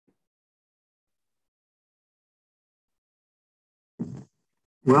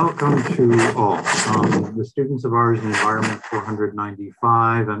Welcome to all, the students of ours in Environment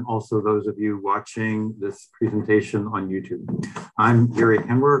 495, and also those of you watching this presentation on YouTube. I'm Gary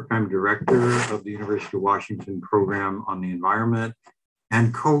Henwerk. I'm director of the University of Washington program on the environment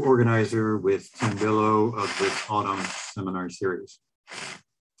and co-organizer with Tim Billow of this autumn seminar series.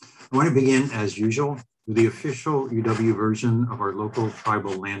 I want to begin, as usual, with the official UW version of our local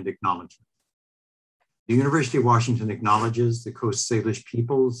tribal land acknowledgement. The University of Washington acknowledges the Coast Salish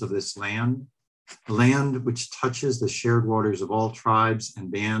peoples of this land, a land which touches the shared waters of all tribes and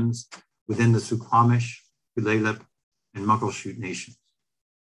bands within the Suquamish, Tulalip, and Muckleshoot nations.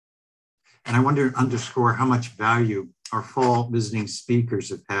 And I want to underscore how much value our fall visiting speakers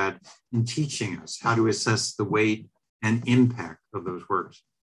have had in teaching us how to assess the weight and impact of those words.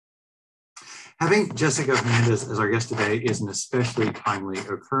 Having Jessica Hernandez as our guest today is an especially timely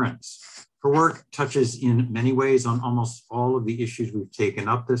occurrence. Her work touches in many ways on almost all of the issues we've taken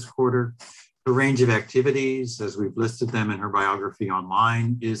up this quarter. The range of activities, as we've listed them in her biography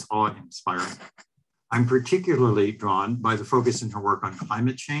online, is awe-inspiring. I'm particularly drawn by the focus in her work on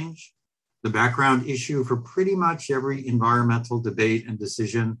climate change, the background issue for pretty much every environmental debate and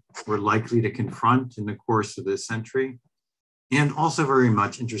decision we're likely to confront in the course of this century, and also very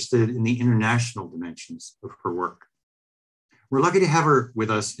much interested in the international dimensions of her work. We're lucky to have her with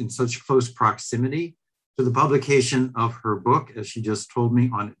us in such close proximity to the publication of her book, as she just told me,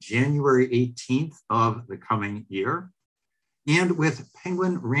 on January 18th of the coming year, and with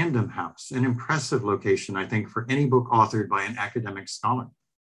Penguin Random House, an impressive location, I think, for any book authored by an academic scholar.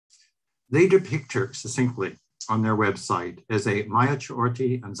 They depict her succinctly on their website as a Maya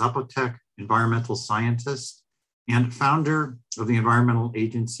Ch'orti and Zapotec environmental scientist and founder of the environmental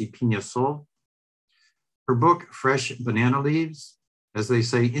agency Piña Soul. Her book, Fresh Banana Leaves, as they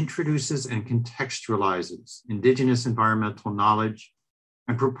say, introduces and contextualizes indigenous environmental knowledge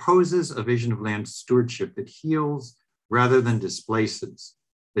and proposes a vision of land stewardship that heals rather than displaces,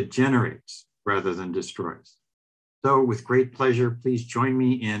 that generates rather than destroys. So with great pleasure, please join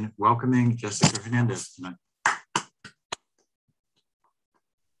me in welcoming Jessica Hernandez tonight.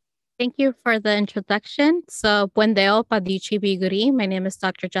 Thank you for the introduction. So, buen deo padichi biguri. My name is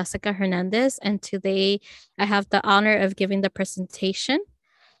Dr. Jessica Hernandez, and today I have the honor of giving the presentation.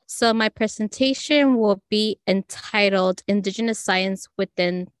 So, my presentation will be entitled Indigenous Science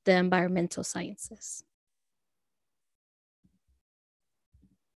Within the Environmental Sciences.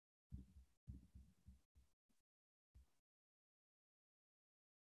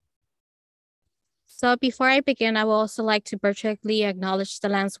 So before I begin, I would also like to virtually acknowledge the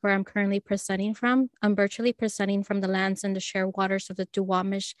lands where I'm currently presenting from. I'm virtually presenting from the lands and the shared waters of the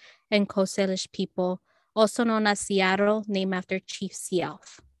Duwamish and Coast Salish people, also known as Seattle, named after Chief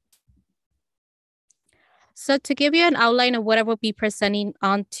Sealth. So to give you an outline of what I will be presenting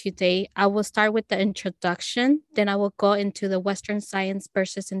on today, I will start with the introduction, then I will go into the Western science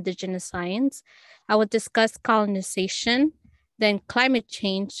versus Indigenous science. I will discuss colonization, then climate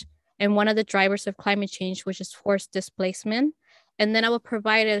change, and one of the drivers of climate change, which is forced displacement. And then I will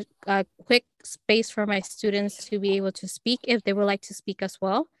provide a quick space for my students to be able to speak if they would like to speak as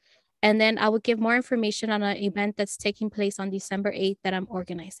well. And then I will give more information on an event that's taking place on December 8th that I'm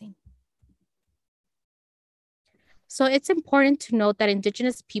organizing. So it's important to note that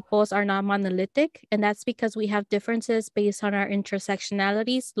Indigenous peoples are not monolithic, and that's because we have differences based on our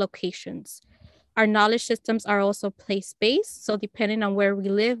intersectionalities, locations. Our knowledge systems are also place-based, so depending on where we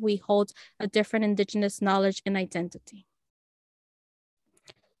live, we hold a different Indigenous knowledge and identity.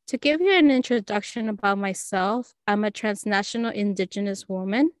 To give you an introduction about myself, I'm a transnational Indigenous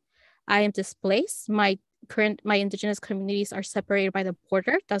woman. I am displaced. My Indigenous communities are separated by the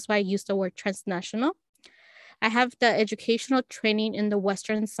border. That's why I use the word transnational. I have the educational training in the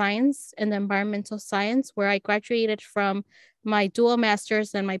Western science and the environmental science, where I graduated from my dual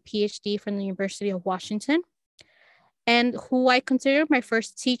master's and my PhD from the University of Washington. And who I consider my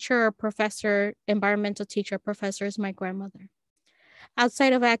first teacher or professor, environmental teacher, professor, is my grandmother.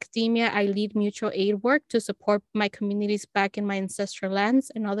 Outside of academia, I lead mutual aid work to support my communities back in my ancestral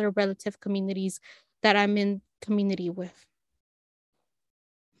lands and other relative communities that I'm in community with.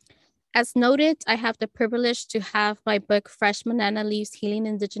 As noted, I have the privilege to have my book, Fresh Banana Leaves, Healing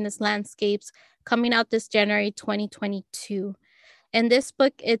Indigenous Landscapes, coming out this January 2022. And this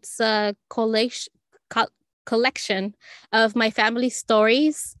book, it's a collection of my family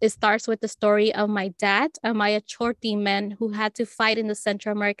stories. It starts with the story of my dad, a Maya Ch'orti man who had to fight in the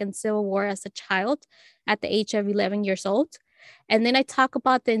Central American Civil War as a child at the age of 11 years old. And then I talk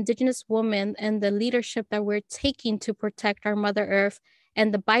about the Indigenous woman and the leadership that we're taking to protect our Mother Earth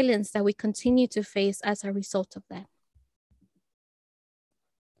and the violence that we continue to face as a result of that.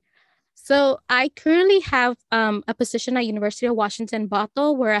 So I currently have a position at University of Washington,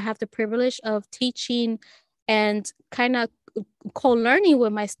 Bothell, where I have the privilege of teaching and kind of co-learning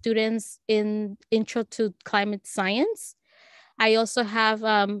with my students in Intro to Climate Science. I also have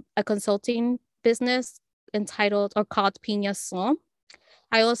a consulting business entitled or called Piña Soul.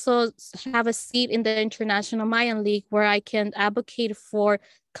 I also have a seat in the International Mayan League where I can advocate for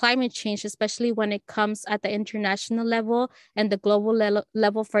climate change, especially when it comes at the international level and the global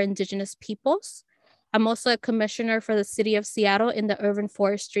level for Indigenous peoples. I'm also a commissioner for the city of Seattle in the Urban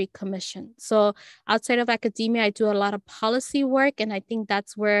Forestry Commission. So outside of academia, I do a lot of policy work, and I think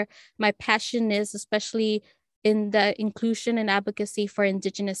that's where my passion is, especially in the inclusion and advocacy for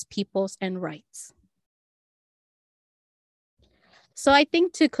Indigenous peoples and rights. So I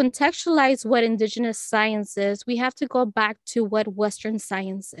think to contextualize what Indigenous science is, we have to go back to what Western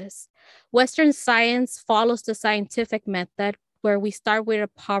science is. Western science follows the scientific method where we start with a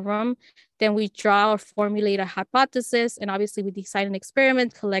problem, then we draw or formulate a hypothesis, and obviously we design an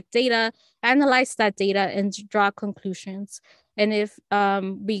experiment, collect data, analyze that data, and draw conclusions. And if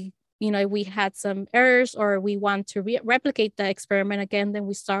we had some errors or we want to replicate the experiment again, then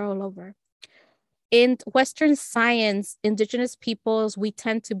we start all over. In Western science, Indigenous peoples, we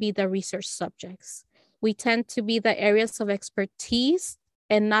tend to be the research subjects. We tend to be the areas of expertise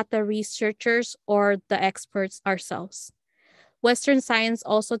and not the researchers or the experts ourselves. Western science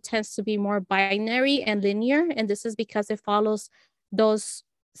also tends to be more binary and linear, and this is because it follows those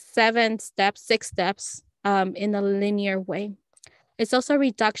 6 steps in a linear way. It's also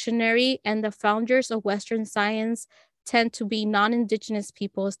reductionary, and the founders of Western science tend to be non-Indigenous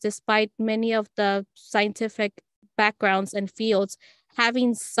peoples, despite many of the scientific backgrounds and fields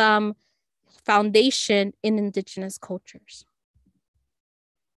having some foundation in Indigenous cultures.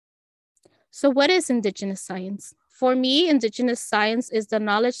 So what is Indigenous science? For me, Indigenous science is the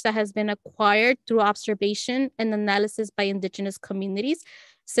knowledge that has been acquired through observation and analysis by Indigenous communities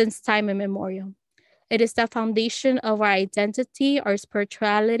since time immemorial. It is the foundation of our identity, our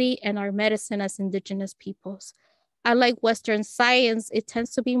spirituality, and our medicine as Indigenous peoples. Unlike Western science, it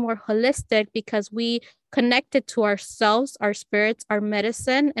tends to be more holistic because we connect it to ourselves, our spirits, our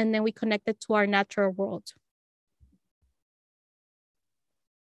medicine, and then we connect it to our natural world.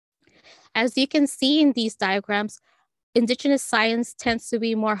 As you can see in these diagrams, Indigenous science tends to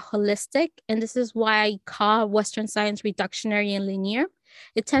be more holistic, and this is why I call Western science reductionary and linear.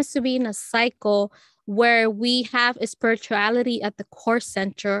 It tends to be in a cycle where we have a spirituality at the core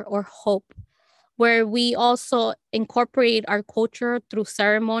center or hope, where we also incorporate our culture through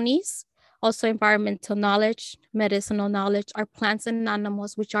ceremonies, also environmental knowledge, medicinal knowledge, our plants and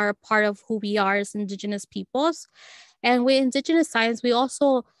animals, which are a part of who we are as Indigenous peoples. And with Indigenous science, we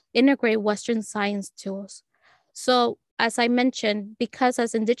also integrate Western science tools. So as I mentioned, because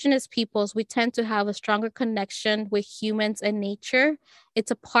as Indigenous peoples, we tend to have a stronger connection with humans and nature, it's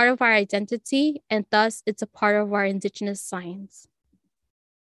a part of our identity, and thus it's a part of our Indigenous science.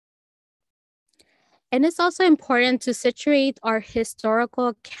 And it's also important to situate our historical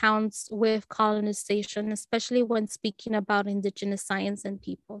accounts with colonization, especially when speaking about Indigenous science and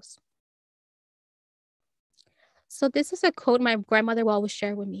peoples. So this is a quote my grandmother will always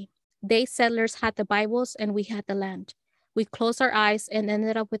share with me. They settlers had the Bibles and we had the land. We closed our eyes and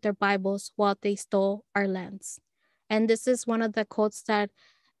ended up with their Bibles while they stole our lands. And this is one of the quotes that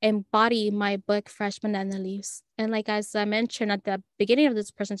embody my book, Fresh Banana Leaves. And like as I mentioned at the beginning of this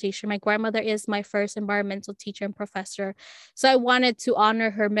presentation, my grandmother is my first environmental teacher and professor. So I wanted to honor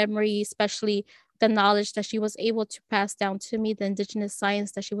her memory, especially the knowledge that she was able to pass down to me, the Indigenous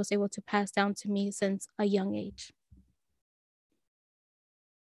science that she was able to pass down to me since a young age.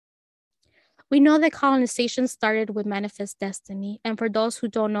 We know that colonization started with manifest destiny. And for those who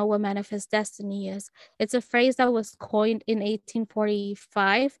don't know what manifest destiny is, it's a phrase that was coined in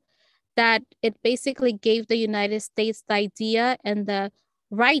 1845 that it basically gave the United States the idea and the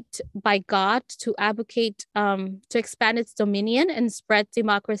right by God to advocate, to expand its dominion and spread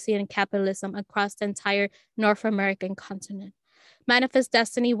democracy and capitalism across the entire North American continent. Manifest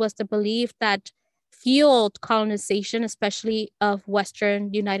destiny was the belief that fueled colonization, especially of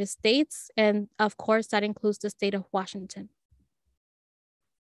Western United States. And of course, that includes the state of Washington.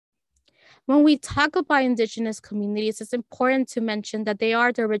 When we talk about Indigenous communities, it's important to mention that they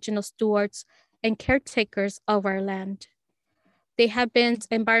are the original stewards and caretakers of our land. They have been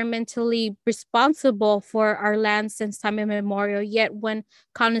environmentally responsible for our land since time immemorial, yet when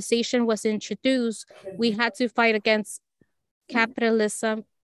colonization was introduced, we had to fight against capitalism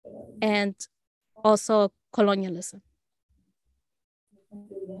and also colonialism.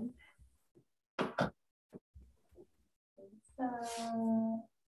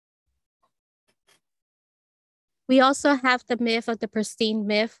 We also have the myth of the pristine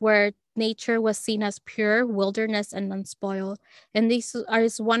myth, where nature was seen as pure, wilderness, and unspoiled. And this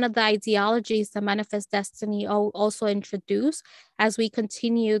is one of the ideologies that Manifest Destiny also introduced as we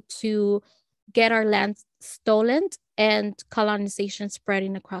continue to get our land stolen and colonization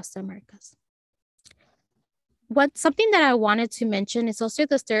spreading across the Americas. Something that I wanted to mention is also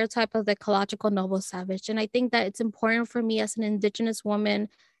the stereotype of the ecological noble savage. And I think that it's important for me as an Indigenous woman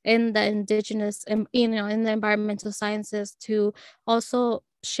in the Indigenous, in the environmental sciences to also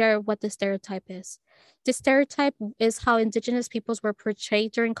share what the stereotype is. The stereotype is how Indigenous peoples were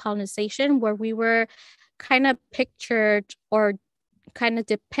portrayed during colonization, where we were kind of pictured or kind of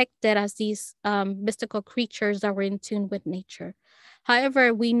depicted as these mystical creatures that were in tune with nature.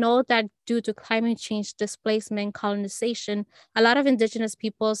 However, we know that due to climate change, displacement, colonization, a lot of Indigenous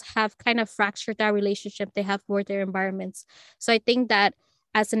peoples have kind of fractured that relationship they have with their environments. So I think that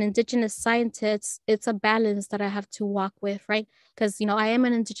as an Indigenous scientist, it's a balance that I have to walk with, right? Because, I am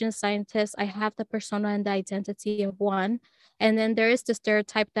an Indigenous scientist. I have the persona and the identity of one. And then there is the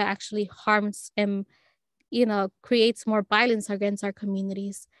stereotype that actually harms and creates more violence against our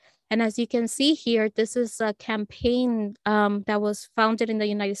communities. And as you can see here, this is a campaign that was founded in the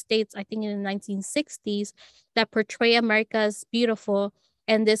United States, I think in the 1960s, that portray America as beautiful.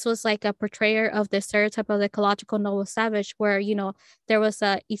 And this was like a portrayer of the stereotype of the ecological noble savage, where, there was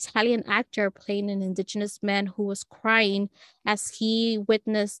an Italian actor playing an Indigenous man who was crying as he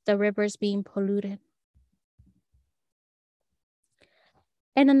witnessed the rivers being polluted.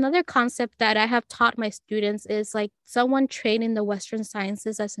 And another concept that I have taught my students is like someone trained in the Western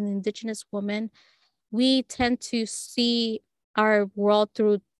sciences as an Indigenous woman, we tend to see our world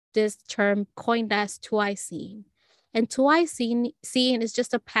through this term coined as two-eye seeing. And two-eye seeing is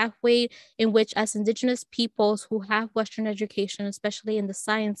just a pathway in which, as Indigenous peoples who have Western education, especially in the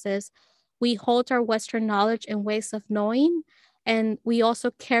sciences, we hold our Western knowledge and ways of knowing, and we also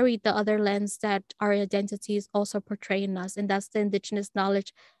carry the other lens that our identities also portray in us, and that's the Indigenous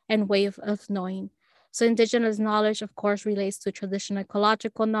knowledge and way of knowing. So Indigenous knowledge, of course, relates to traditional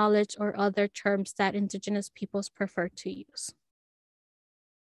ecological knowledge or other terms that Indigenous peoples prefer to use.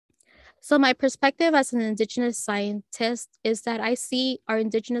 So my perspective as an Indigenous scientist is that I see our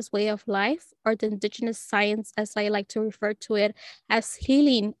Indigenous way of life, or the Indigenous science, as I like to refer to it, as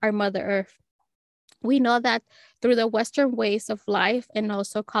healing our Mother Earth. We know that through the Western ways of life and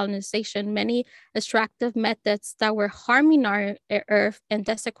also colonization, many extractive methods that were harming our earth and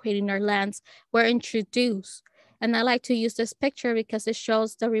desecrating our lands were introduced. And I like to use this picture because it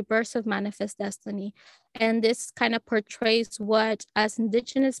shows the reverse of Manifest Destiny. And this kind of portrays what, as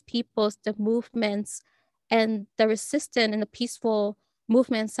Indigenous peoples, the movements and the resistant and the peaceful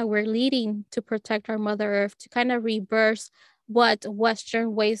movements that we're leading to protect our Mother Earth, to kind of reverse what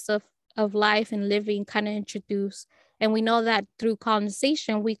Western ways of life and living kind of introduced. And we know that through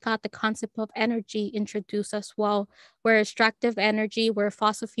colonization, we got the concept of energy introduced as well, where extractive energy, where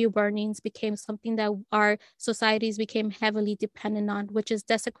fossil fuel burnings became something that our societies became heavily dependent on, which is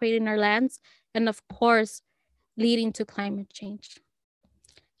desecrating our lands and, of course, leading to climate change.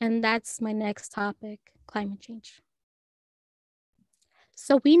 And that's my next topic, climate change.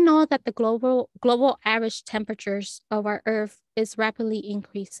 So we know that the global average temperatures of our Earth is rapidly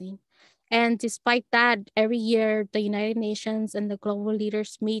increasing. And despite that, every year, the United Nations and the global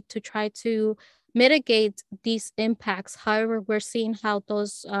leaders meet to try to mitigate these impacts. However, we're seeing how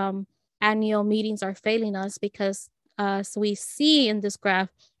those annual meetings are failing us because, as we see in this graph,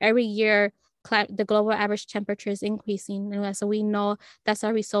 every year, the global average temperature is increasing. And as we know, that's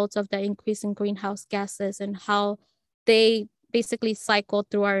a result of the increase in greenhouse gases and how they basically cycle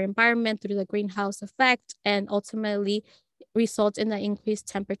through our environment, through the greenhouse effect, and ultimately result in the increased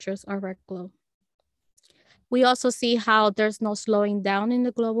temperatures of our globe. We also see how there's no slowing down in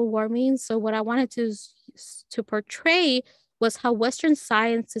the global warming. So what I wanted to portray was how Western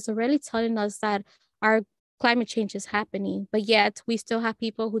science is already telling us that our climate change is happening, but yet we still have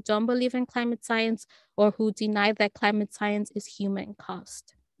people who don't believe in climate science or who deny that climate science is human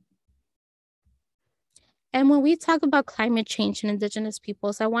caused. And when we talk about climate change and Indigenous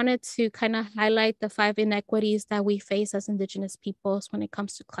peoples, I wanted to kind of highlight the 5 inequities that we face as Indigenous peoples when it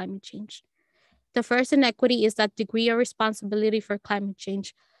comes to climate change. The first inequity is that degree of responsibility for climate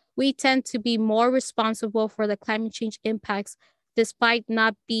change. We tend to be more responsible for the climate change impacts despite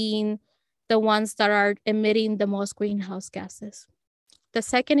not being the ones that are emitting the most greenhouse gases. The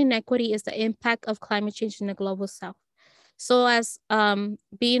second inequity is the impact of climate change in the global south. So as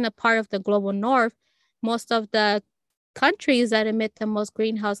being a part of the global north, most of the countries that emit the most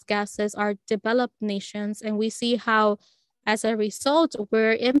greenhouse gases are developed nations. And we see how As a result,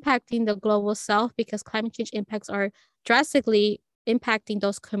 we're impacting the global south because climate change impacts are drastically impacting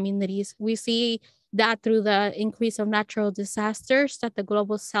those communities. We see that through the increase of natural disasters that the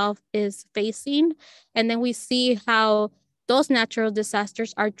global south is facing. And then we see how those natural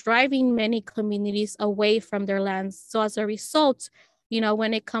disasters are driving many communities away from their lands. So as a result,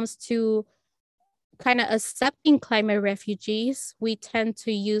 when it comes to kind of accepting climate refugees, we tend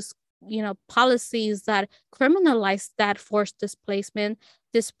to use policies that criminalize that forced displacement,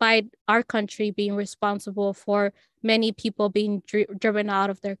 despite our country being responsible for many people being driven out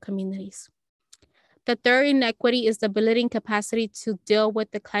of their communities. The third inequity is the ability and capacity to deal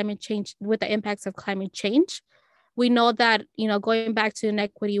with the climate change, with the impacts of climate change. We know that, going back to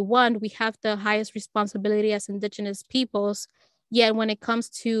inequity one, we have the highest responsibility as Indigenous peoples. Yet when it comes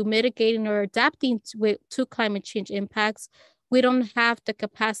to mitigating or adapting to climate change impacts, we don't have the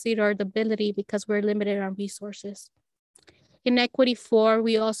capacity or the ability because we're limited on resources. Inequity four,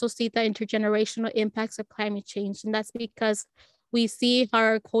 we also see the intergenerational impacts of climate change. And that's because we see how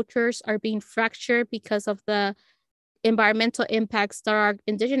our cultures are being fractured because of the environmental impacts that our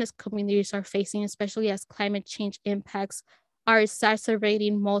Indigenous communities are facing, especially as climate change impacts are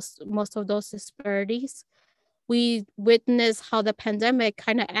exacerbating most of those disparities. We witnessed how the pandemic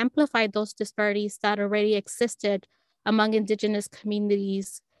kind of amplified those disparities that already existed among Indigenous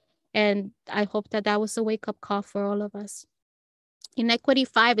communities. And I hope that that was a wake-up call for all of us. Inequity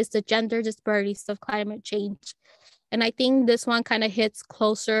five is the gender disparities of climate change. And I think this one kind of hits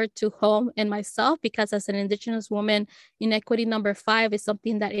closer to home and myself because as an Indigenous woman, inequity number five is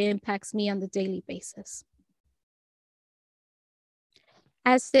something that impacts me on the daily basis.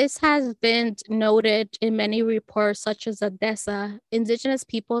 As this has been noted in many reports, such as ADESA, Indigenous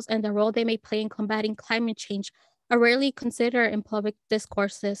peoples and the role they may play in combating climate change are rarely considered in public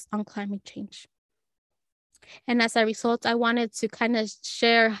discourses on climate change. And as a result, I wanted to kind of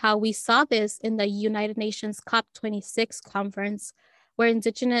share how we saw this in the United Nations COP26 conference, where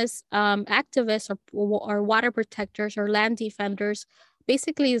Indigenous activists or water protectors or land defenders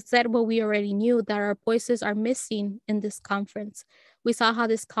basically said what we already knew, that our voices are missing in this conference. We saw how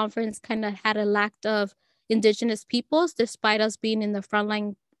this conference kind of had a lack of Indigenous peoples, despite us being in the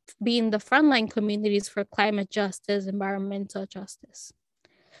frontline communities for climate justice, environmental justice.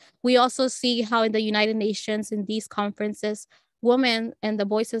 We also see how in the United Nations, in these conferences, women and the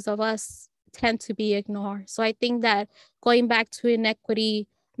voices of us tend to be ignored. So I think that going back to inequity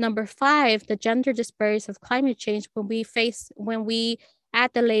number five, the gender disparities of climate change, when we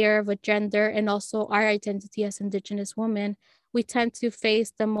add the layer of a gender and also our identity as Indigenous women, we tend to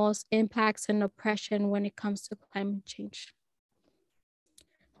face the most impacts and oppression when it comes to climate change.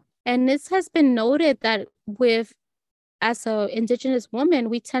 And this has been noted that as an Indigenous woman,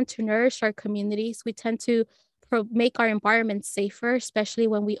 we tend to nourish our communities. We tend to make our environment safer, especially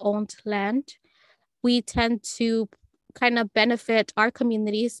when we own land. We tend to kind of benefit our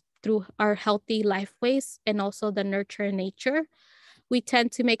communities through our healthy lifeways and also the nurture in nature. We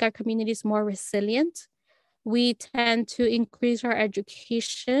tend to make our communities more resilient. We tend to increase our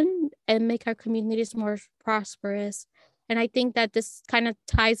education and make our communities more prosperous. And I think that this kind of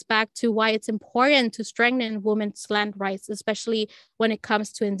ties back to why it's important to strengthen women's land rights, especially when it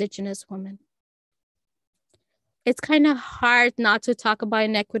comes to Indigenous women. It's kind of hard not to talk about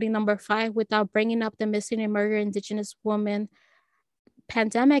inequity number five without bringing up the missing and murdered Indigenous woman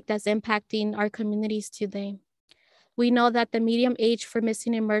pandemic that's impacting our communities today. We know that the median age for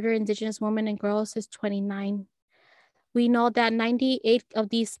missing and murdered Indigenous women and girls is 29. We know that 98 of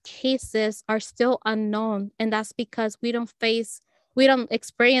these cases are still unknown, and that's because we don't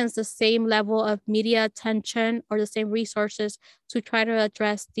experience the same level of media attention or the same resources to try to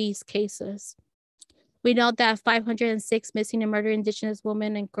address these cases. We know that 506 missing and murdered Indigenous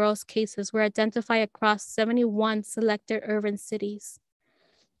women and girls cases were identified across 71 selected urban cities.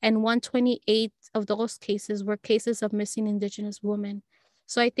 And 128 of those cases were cases of missing Indigenous women.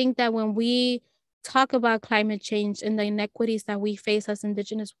 So I think that when we talk about climate change and the inequities that we face as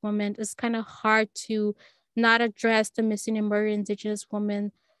Indigenous women, it's kind of hard to not address the missing and murdered Indigenous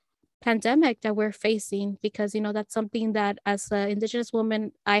women pandemic that we're facing, because that's something that as an Indigenous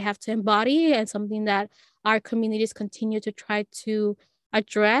woman I have to embody, and something that our communities continue to try to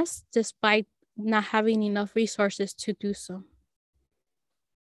address despite not having enough resources to do so.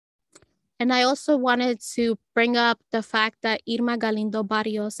 And I also wanted to bring up the fact that Irma Galindo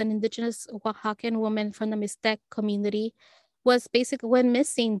Barrios, an Indigenous Oaxacan woman from the Mixtec community, was basically went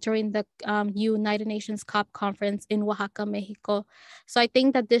missing during the United Nations COP conference in Oaxaca, Mexico. So I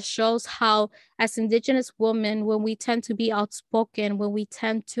think that this shows how, as Indigenous women, when we tend to be outspoken, when we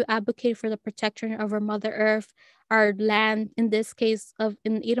tend to advocate for the protection of our Mother Earth, our land, in this case,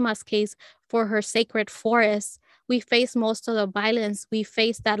 in Irma's case, for her sacred forest, we face most of the violence. We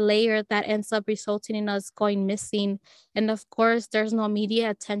face that layer that ends up resulting in us going missing. And of course, there's no media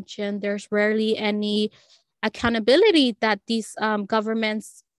attention. There's rarely any accountability that these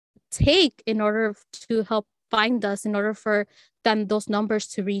governments take in order to help find us, in order for then those numbers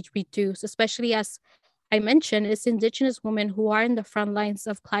to reduce, especially as I mentioned, it's Indigenous women who are in the front lines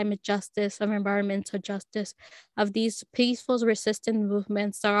of climate justice, of environmental justice, of these peaceful resistance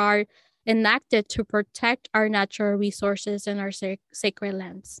movements that are enacted to protect our natural resources and our sacred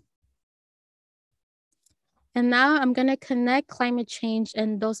lands. And now I'm going to connect climate change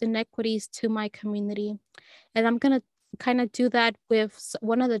and those inequities to my community. And I'm going to kind of do that with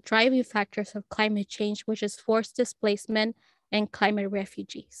one of the driving factors of climate change, which is forced displacement and climate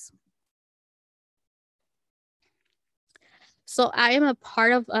refugees. So I am a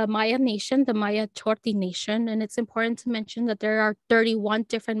part of a Maya nation, the Maya Ch'orti Nation, and it's important to mention that there are 31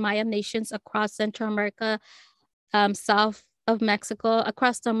 different Maya nations across Central America, south of Mexico,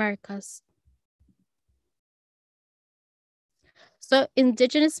 across the Americas. So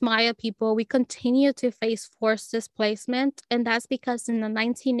Indigenous Maya people, we continue to face forced displacement, and that's because in the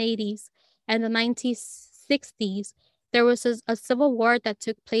 1980s and the 1960s, there was a civil war that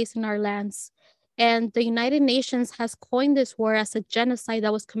took place in our lands. And the United Nations has coined this war as a genocide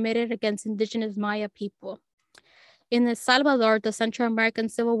that was committed against Indigenous Maya people. In El Salvador, the Central American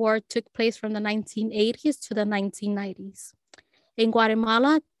Civil War took place from the 1980s to the 1990s. In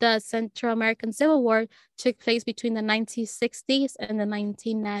Guatemala, the Central American Civil War took place between the 1960s and the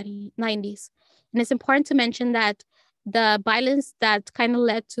 1990s. And it's important to mention that the violence that kind of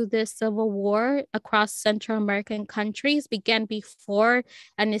led to this civil war across Central American countries began before,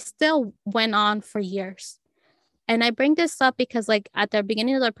 and it still went on for years. And I bring this up because, like, at the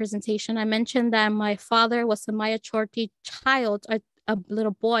beginning of the presentation, I mentioned that my father was a Maya Ch'orti child, a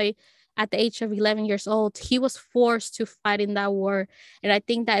little boy, at the age of 11 years old. He was forced to fight in that war. And I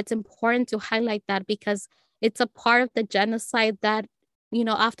think that it's important to highlight that because it's a part of the genocide that, you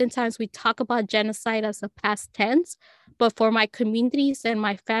know, oftentimes we talk about genocide as a past tense, but for my communities and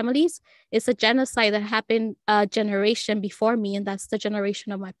my families, it's a genocide that happened a generation before me, and that's the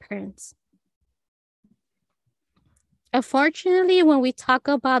generation of my parents. Unfortunately, when we talk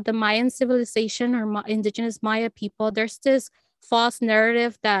about the Mayan civilization or Indigenous Maya people, there's this false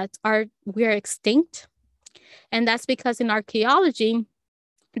narrative that we are extinct. And that's because in archaeology,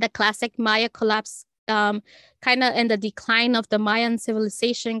 the classic Maya collapse kind of and the decline of the Mayan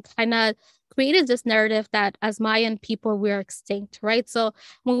civilization kind of created this narrative that as Mayan people, we're extinct, right? So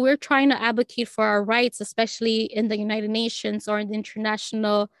when we're trying to advocate for our rights, especially in the United Nations or in the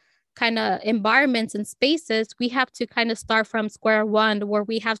international kind of environments and spaces, we have to kind of start from square one, where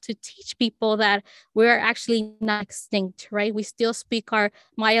we have to teach people that we're actually not extinct, right? We still speak our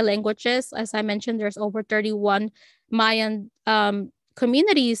Maya languages. As I mentioned, there's over 31 Mayan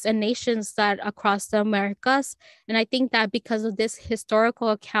communities and nations that across the Americas. And I think that because of this historical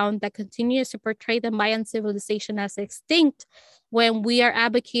account that continues to portray the Mayan civilization as extinct, when we are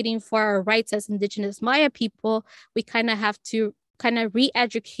advocating for our rights as Indigenous Maya people, we kind of have to kind of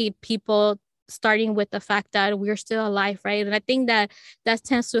re-educate people, starting with the fact that we're still alive, right? And I think that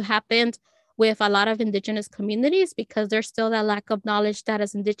tends to happen with a lot of Indigenous communities because there's still that lack of knowledge that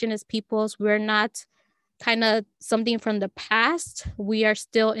as Indigenous peoples, we're not kind of something from the past. We are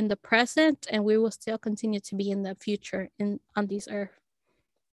still in the present, and we will still continue to be in the future on this earth.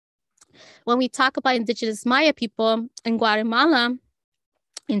 When we talk about Indigenous Maya people in Guatemala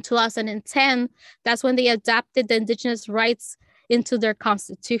in 2010, that's when they adapted the Indigenous rights into their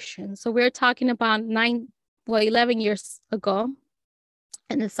constitution. So we're talking about 11 years ago.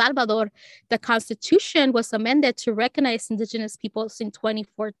 In El Salvador, the constitution was amended to recognize Indigenous peoples in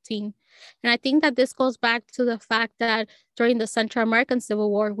 2014. And I think that this goes back to the fact that during the Central American Civil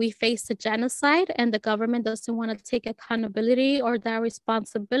War, we faced a genocide, and the government doesn't want to take accountability or that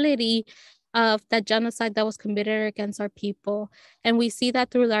responsibility of that genocide that was committed against our people. And we see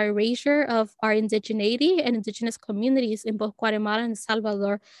that through the erasure of our indigeneity and Indigenous communities in both Guatemala and El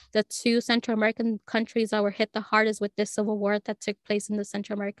Salvador, the two Central American countries that were hit the hardest with this civil war that took place in the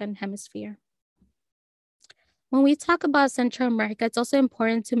Central American hemisphere. When we talk about Central America, it's also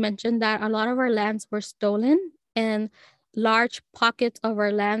important to mention that a lot of our lands were stolen, and large pockets of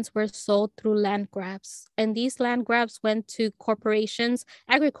our lands were sold through land grabs. And these land grabs went to corporations,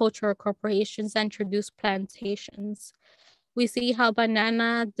 agricultural corporations, that introduced plantations. We see how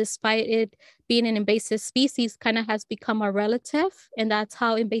banana, despite it being an invasive species, kind of has become a relative, and that's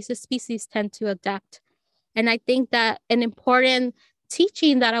how invasive species tend to adapt. And I think that an important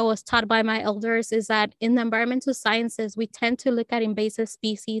teaching that I was taught by my elders is that in the environmental sciences, we tend to look at invasive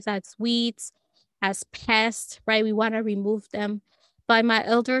species as weeds, as pests, right? We want to remove them. But my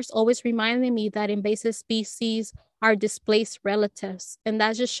elders always reminded me that invasive species are displaced relatives. And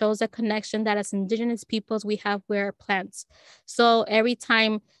that just shows the connection that as Indigenous peoples we have with our plants. So every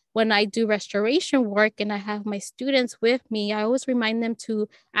time when I do restoration work and I have my students with me, I always remind them to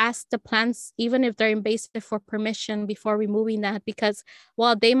ask the plants, even if they're invasive, for permission before removing that, because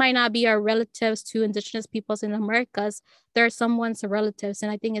while they might not be our relatives to Indigenous peoples in Americas, they're someone's relatives.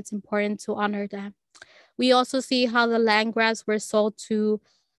 And I think it's important to honor that. We also see how the land grabs were sold to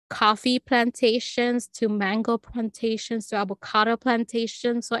coffee plantations, to mango plantations, to avocado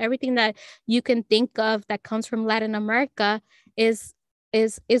plantations. So everything that you can think of that comes from Latin America is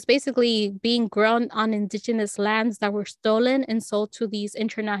basically being grown on Indigenous lands that were stolen and sold to these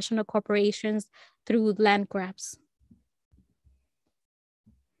international corporations through land grabs.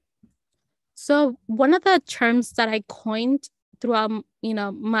 So one of the terms that I coined throughout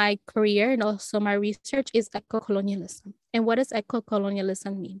my career and also my research is eco-colonialism. And what does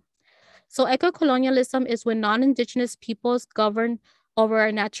eco-colonialism mean? So eco-colonialism is when non-Indigenous peoples govern over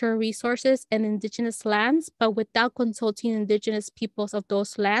our natural resources and Indigenous lands, but without consulting Indigenous peoples of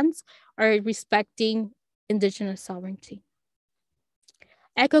those lands or respecting Indigenous sovereignty.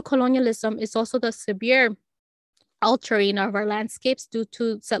 Eco-colonialism is also the severe altering of our landscapes due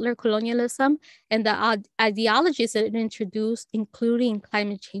to settler colonialism and the ideologies that it introduced, including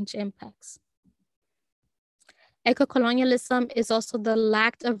climate change impacts. Eco-colonialism is also the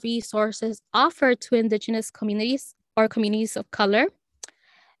lack of resources offered to Indigenous communities or communities of color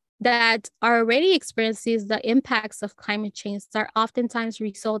that are already experiencing the impacts of climate change that oftentimes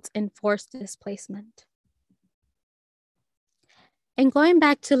results in forced displacement. And going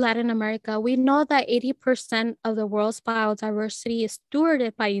back to Latin America, we know that 80% of the world's biodiversity is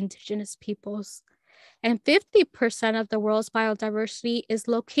stewarded by Indigenous peoples, and 50% of the world's biodiversity is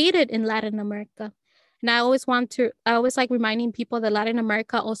located in Latin America. And I always like reminding people that Latin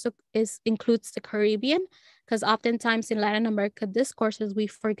America also includes the Caribbean, because oftentimes in Latin America discourses, we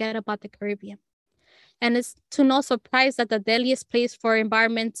forget about the Caribbean. And it's to no surprise that the deadliest place for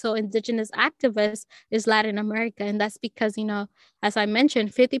environmental Indigenous activists is Latin America. And that's because, as I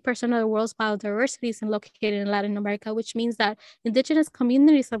mentioned, 50% of the world's biodiversity is located in Latin America, which means that Indigenous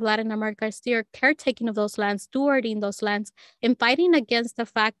communities of Latin America are still caretaking of those lands, stewarding those lands, and fighting against the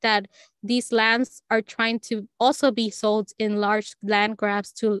fact that these lands are trying to also be sold in large land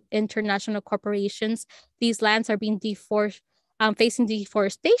grabs to international corporations. These lands are being facing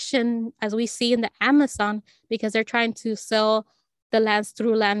deforestation, as we see in the Amazon, because they're trying to sell the lands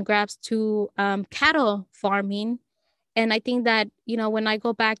through land grabs to cattle farming. And I think that, when I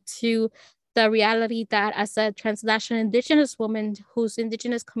go back to the reality that as a transnational Indigenous woman whose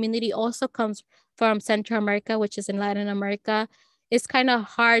Indigenous community also comes from Central America, which is in Latin America, it's kind of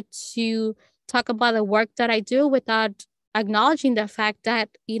hard to talk about the work that I do without acknowledging the fact that,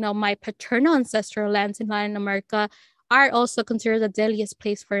 my paternal ancestral lands in Latin America are also considered the deadliest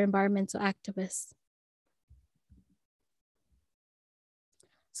place for environmental activists.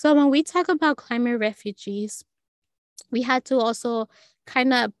 So when we talk about climate refugees, we had to also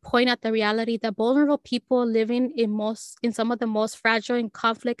kind of point at the reality that vulnerable people living in some of the most fragile and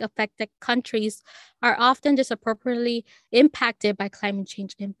conflict-affected countries are often disproportionately impacted by climate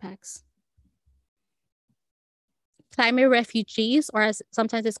change impacts. Climate refugees, or as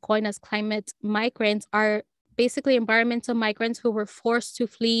sometimes it's coined as climate migrants, are basically environmental migrants who were forced to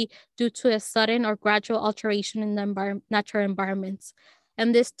flee due to a sudden or gradual alteration in the natural environments.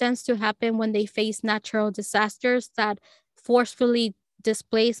 And this tends to happen when they face natural disasters that forcefully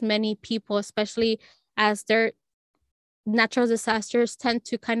displace many people, especially as their natural disasters tend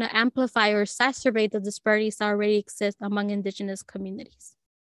to kind of amplify or exacerbate the disparities that already exist among Indigenous communities.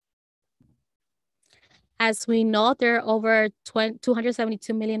 As we know, there are over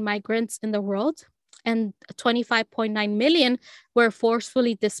 272 million migrants in the world, and 25.9 million were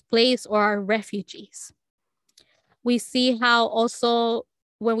forcefully displaced or are refugees. We see how also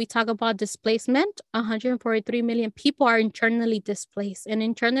when we talk about displacement, 143 million people are internally displaced. And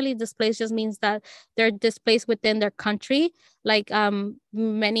internally displaced just means that they're displaced within their country. Like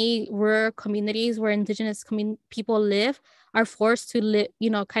many rural communities where Indigenous people live are forced to live,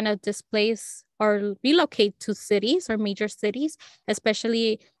 kind of displace or relocate to cities or major cities,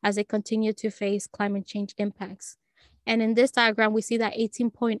 especially as they continue to face climate change impacts. And in this diagram, we see that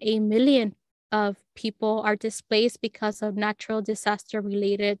 18.8 million of people are displaced because of natural disaster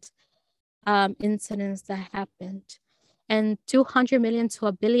related incidents that happened. And 200 million to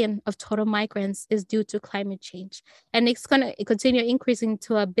a billion of total migrants is due to climate change. And it's going to continue increasing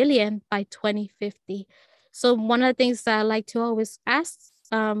to a billion by 2050. So one of the things that I like to always ask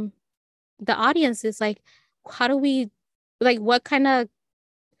the audience is like, how do we, like, what kind of,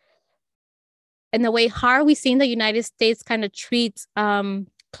 in a way, how are we seeing the United States kind of treat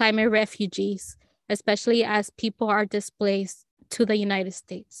climate refugees, especially as people are displaced to the United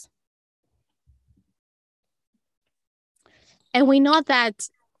States? And we know that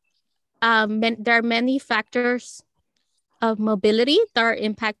there are many factors of mobility that are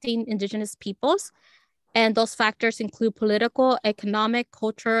impacting Indigenous peoples. And those factors include political, economic,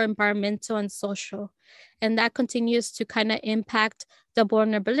 cultural, environmental, and social. And that continues to kind of impact the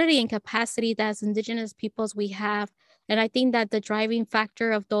vulnerability and capacity that as Indigenous peoples we have. And I think that the driving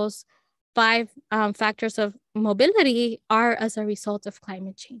factor of those five factors of mobility are as a result of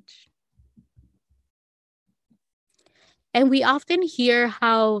climate change. And we often hear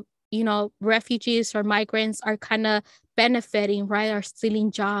how, you know, refugees or migrants are kind of benefiting, right, or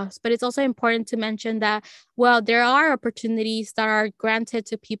stealing jobs. But it's also important to mention that, well, there are opportunities that are granted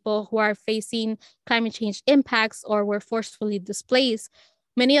to people who are facing climate change impacts or were forcefully displaced.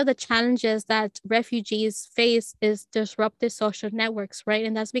 Many of the challenges that refugees face is disrupted social networks, right?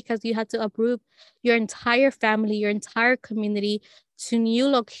 And that's because you had to uproot your entire family, your entire community to new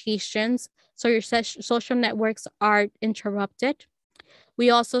locations. So your social networks are interrupted. We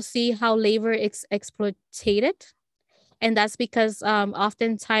also see how labor is exploited. And that's because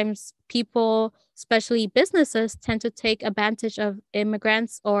oftentimes people, especially businesses, tend to take advantage of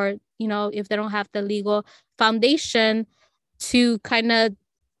immigrants, or, you know, if they don't have the legal foundation to kind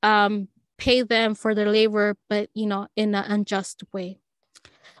of pay them for their labor, but, you know, in an unjust way.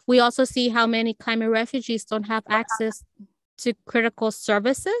 We also see how many climate refugees don't have access to critical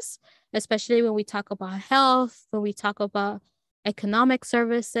services, especially when we talk about health, when we talk about economic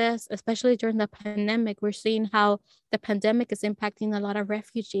services, especially during the pandemic. We're seeing how the pandemic is impacting a lot of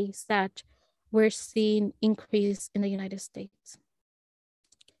refugees that we're seeing increase in the United States.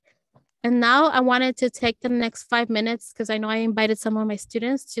 And now I wanted to take the next 5 minutes, because I know I invited some of my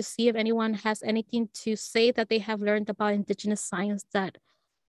students, to see if anyone has anything to say that they have learned about Indigenous science, that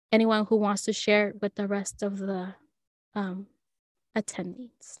anyone who wants to share with the rest of the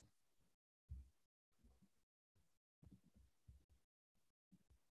attendees.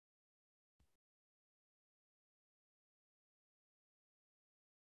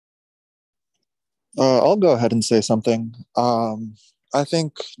 I'll go ahead and say something. I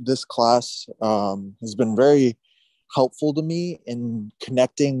think this class has been very helpful to me in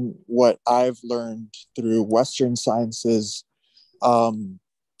connecting what I've learned through Western sciences to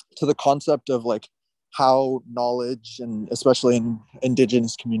the concept of like how knowledge, and especially in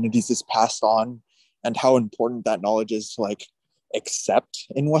Indigenous communities, is passed on, and how important that knowledge is to like accept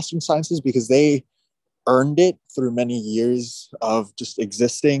in Western sciences, because they earned it through many years of just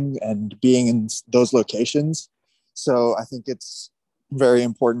existing and being in those locations. So I think it's very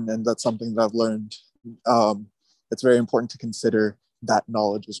important, and that's something that I've learned. It's very important to consider that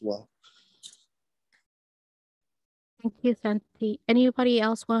knowledge as well. Thank you, Santi. Anybody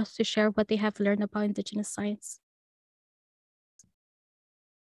else wants to share what they have learned about Indigenous science?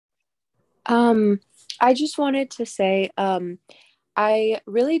 I just wanted to say, I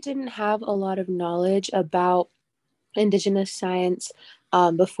really didn't have a lot of knowledge about Indigenous science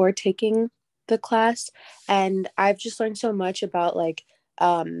before taking the class, and I've just learned so much about like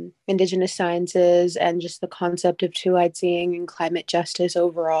Indigenous sciences and just the concept of two-eyed seeing and climate justice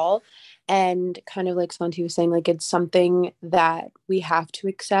overall. And kind of like Santi was saying, like it's something that we have to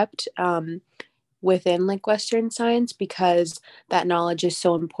accept within like Western science, because that knowledge is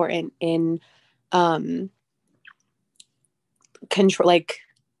so important in control, like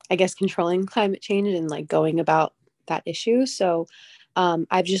I guess controlling climate change and like going about that issue. So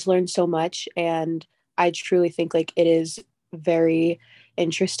I've just learned so much, and I truly think like it is very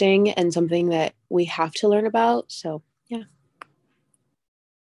interesting and something that we have to learn about. So yeah.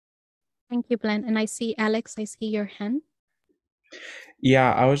 Thank you, Glenn. And I see Alex, I see your hand.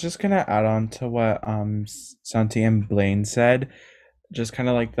 Yeah, I was just gonna add on to what Santi and Blaine said, just kind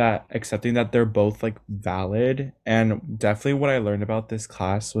of like that, accepting that they're both like valid. And definitely what I learned about this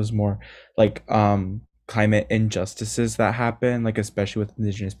class was more like climate injustices that happen, like especially with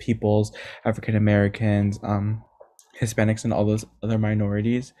Indigenous peoples, African Americans, Hispanics, and all those other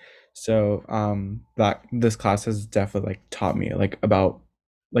minorities. So that this class has definitely like taught me like about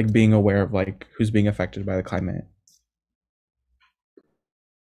like being aware of like who's being affected by the climate.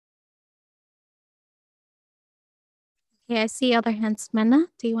 Okay, I see other hands. Mena,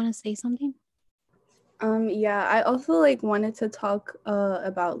 do you want to say something? Yeah, I also wanted to talk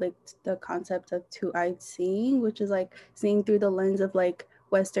about the concept of two-eyed seeing, which is seeing through the lens of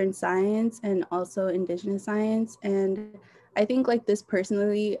Western science and also Indigenous science. And I think this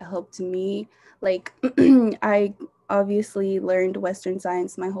personally helped me. I obviously learned Western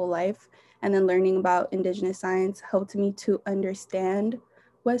science my whole life, and then learning about Indigenous science helped me to understand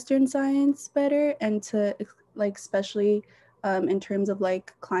Western science better, and to especially in terms of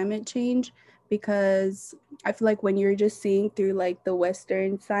climate change, because I feel when you're just seeing through the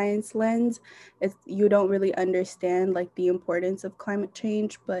Western science lens, you don't really understand the importance of climate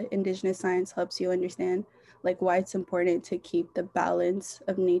change, but Indigenous science helps you understand why it's important to keep the balance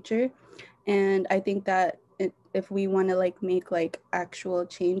of nature. And I think that if we want to make actual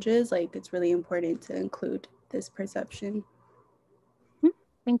changes, it's really important to include this perception.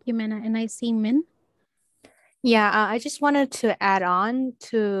 Thank you, Mena. And I see Min. Yeah, I just wanted to add on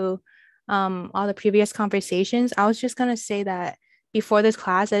to all the previous conversations. I was just going to say that before this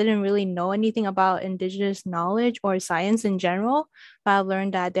class, I didn't really know anything about Indigenous knowledge or science in general, but I've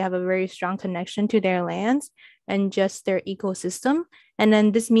learned that they have a very strong connection to their lands and just their ecosystem. And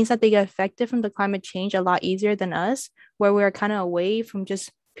then this means that they get affected from the climate change a lot easier than us, where we're kind of away from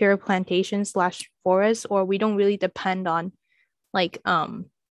just pure plantation/forest, or we don't really depend on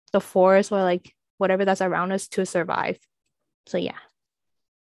the forest or whatever that's around us to survive. So yeah.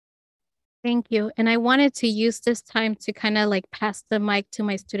 Thank you. And I wanted to use this time to kind of pass the mic to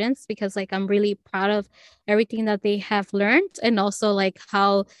my students, because I'm really proud of everything that they have learned, and also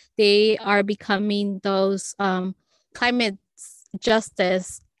how they are becoming those climate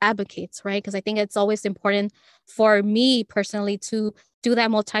justice advocates, right? Because I think it's always important for me personally to do that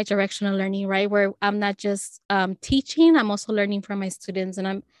multi-directional learning, right? Where I'm not just teaching, I'm also learning from my students,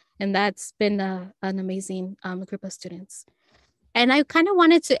 and that's been an amazing group of students. And I kind of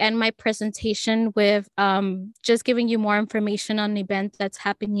wanted to end my presentation with just giving you more information on an event that's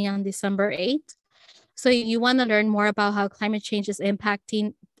happening on December 8th. So you want to learn more about how climate change is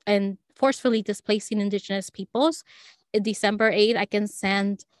impacting and forcefully displacing Indigenous peoples. In December 8th, I can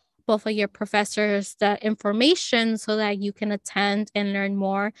send both of your professors the information so that you can attend and learn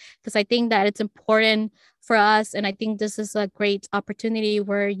more, because I think that it's important for us. And I think this is a great opportunity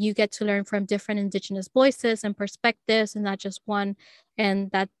where you get to learn from different Indigenous voices and perspectives, and not just one. And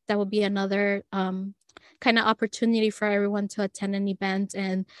that will be another kind of opportunity for everyone to attend an event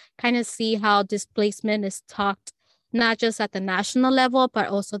and kind of see how displacement is talked, not just at the national level, but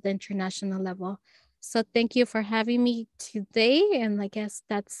also the international level. So thank you for having me today. And I guess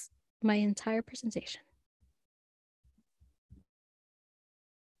that's my entire presentation.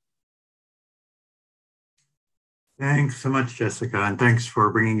 Thanks so much, Jessica, and thanks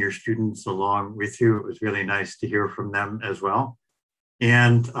for bringing your students along with you. It was really nice to hear from them as well.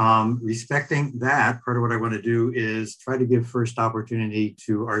 And respecting that, part of what I want to do is try to give first opportunity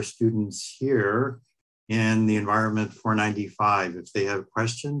to our students here in the environment 495. If they have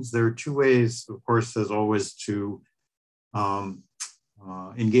questions, there are two ways, of course, as always, to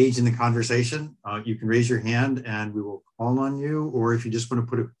engage in the conversation. You can raise your hand and we will call on you, or if you just want to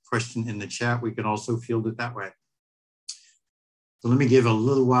put a question in the chat, we can also field it that way. So let me give a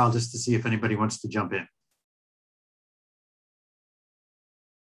little while just to see if anybody wants to jump in.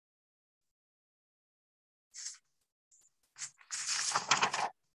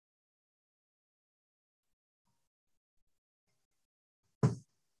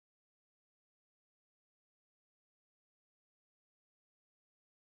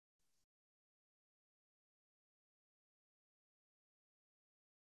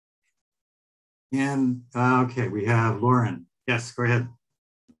 And okay, we have Lauren. Yes, go ahead.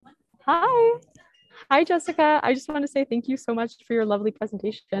 Hi, Jessica. I just want to say thank you so much for your lovely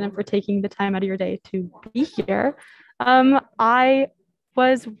presentation and for taking the time out of your day to be here.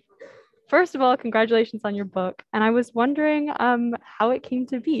 First of all, congratulations on your book. And I was wondering how it came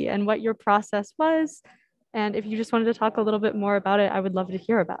to be and what your process was. And if you just wanted to talk a little bit more about it, I would love to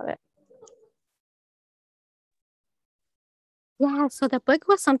hear about it. Yeah, so the book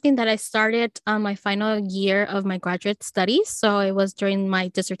was something that I started on my final year of my graduate studies. So it was during my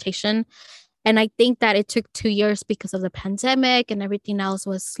dissertation. And I think that it took 2 years because of the pandemic and everything else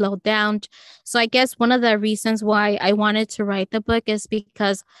was slowed down. So I guess one of the reasons why I wanted to write the book is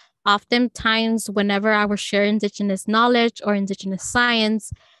because oftentimes whenever I was sharing Indigenous knowledge or Indigenous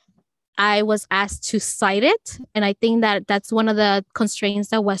science, I was asked to cite it. And I think that that's one of the constraints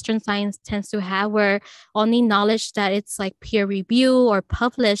that Western science tends to have, where only knowledge that it's peer review or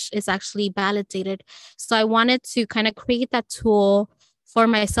published is actually validated. So I wanted to kind of create that tool for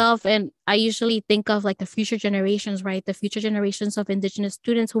myself, and I usually think of like the future generations, right? The future generations of Indigenous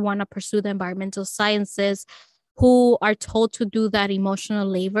students who want to pursue the environmental sciences, who are told to do that emotional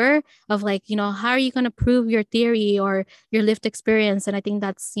labor of like, how are you going to prove your theory or your lived experience? And I think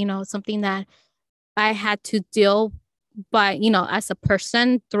that's, something that I had to deal by, as a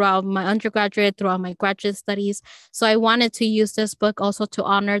person throughout my undergraduate, throughout my graduate studies. So I wanted to use this book also to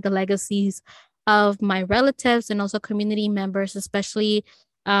honor the legacies of my relatives and also community members, especially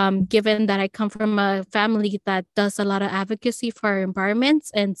given that I come from a family that does a lot of advocacy for our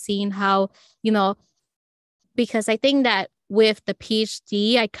environments, and seeing how, because I think that with the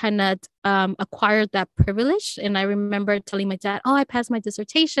PhD, I kind of acquired that privilege. And I remember telling my dad, oh, I passed my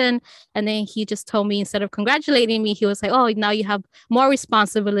dissertation. And then he just told me, instead of congratulating me, he was like, oh, now you have more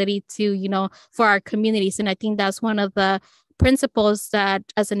responsibility to, for our communities. And I think that's one of the principles that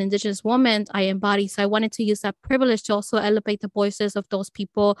as an Indigenous woman I embody. So I wanted to use that privilege to also elevate the voices of those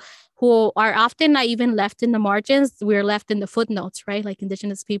people who are often not even left in the margins. We're left in the footnotes, right? Like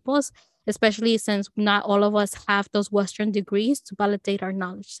Indigenous peoples, especially since not all of us have those Western degrees to validate our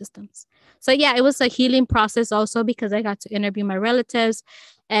knowledge systems. So yeah, it was a healing process also because I got to interview my relatives,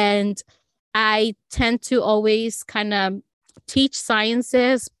 and I tend to always kind of teach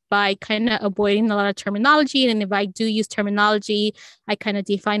sciences by kind of avoiding a lot of terminology. And if I do use terminology, I kind of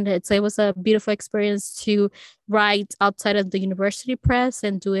define it. So it was a beautiful experience to write outside of the university press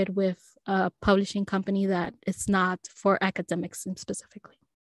and do it with a publishing company that is not for academics specifically.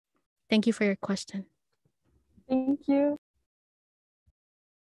 Thank you for your question. Thank you.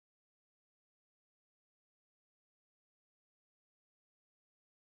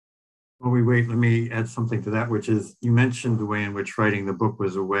 While we wait, let me add something to that, which is you mentioned the way in which writing the book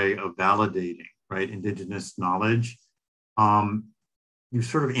was a way of validating, right, Indigenous knowledge. You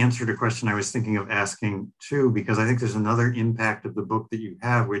sort of answered a question I was thinking of asking too, because I think there's another impact of the book that you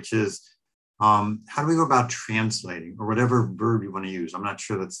have, which is how do we go about translating, or whatever verb you want to use? I'm not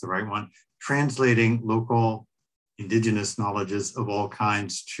sure that's the right one. Translating local Indigenous knowledges of all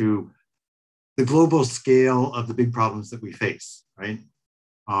kinds to the global scale of the big problems that we face, right?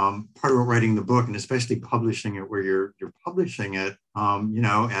 Part of writing the book, and especially publishing it where you're publishing it,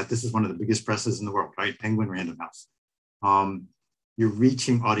 this is one of the biggest presses in the world, right? Penguin Random House. You're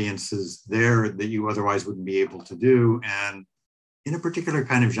reaching audiences there that you otherwise wouldn't be able to do, and in a particular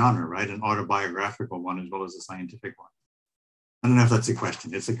kind of genre, right? An autobiographical one as well as a scientific one. I don't know if that's a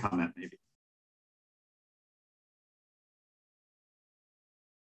question, it's a comment maybe.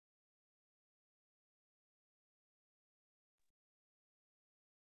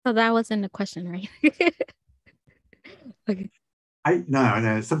 So that wasn't a question, right? Okay.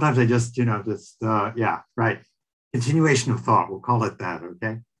 No, sometimes I just, yeah, right. Continuation of thought, we'll call it that,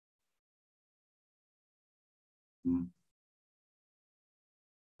 okay?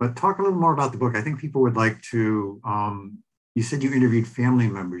 But talk a little more about the book. I think people would like to, you said you interviewed family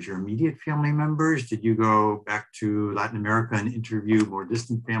members, your immediate family members. Did you go back to Latin America and interview more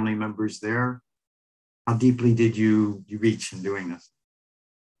distant family members there? How deeply did you reach in doing this?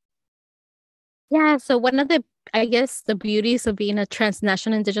 Yeah, so one of the, I guess, the beauties of being a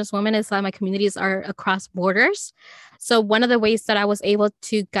transnational Indigenous woman is that my communities are across borders. So one of the ways that I was able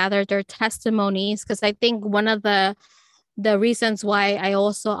to gather their testimonies, because I think one of the reasons why I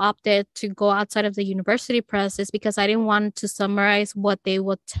also opted to go outside of the university press is because I didn't want to summarize what they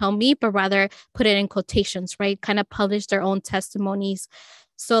would tell me, but rather put it in quotations, right? Kind of publish their own testimonies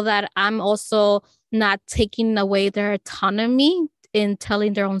so that I'm also not taking away their autonomy in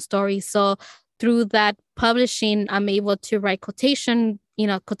telling their own stories. So through that publishing, I'm able to write quotation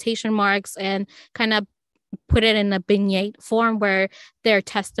marks and kind of put it in a vignette form where their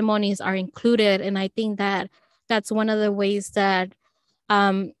testimonies are included. And I think that that's one of the ways that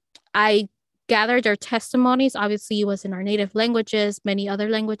I gathered their testimonies. Obviously, it was in our native languages, many other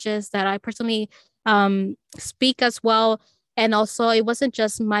languages that I personally speak as well. And also, it wasn't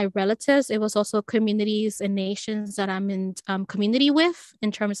just my relatives, it was also communities and nations that I'm in community with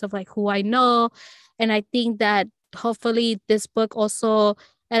in terms of like who I know. And I think that hopefully this book also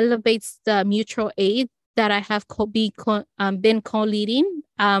elevates the mutual aid that I have been co-leading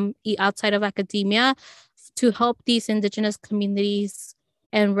outside of academia to help these Indigenous communities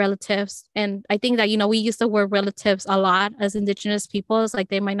and relatives. And I think that, we use the word relatives a lot as Indigenous peoples, like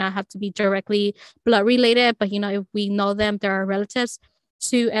they might not have to be directly blood related, but, if we know them, they're our relatives,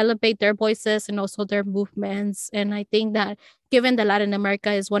 to elevate their voices and also their movements. And I think that given that Latin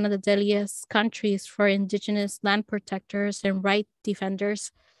America is one of the deadliest countries for Indigenous land protectors and right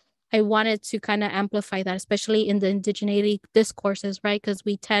defenders, I wanted to kind of amplify that, especially in the indigeneity discourses, right? Because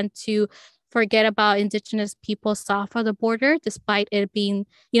we tend to forget about indigenous people south of the border, despite it being,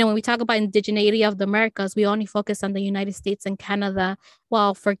 when we talk about indigeneity of the Americas, we only focus on the United States and Canada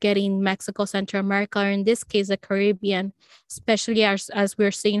while forgetting Mexico, Central America, or in this case, the Caribbean, especially as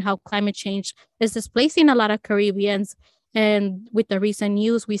we're seeing how climate change is displacing a lot of Caribbeans. And with the recent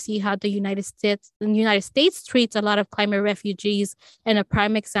news, we see how the United States treats a lot of climate refugees. And a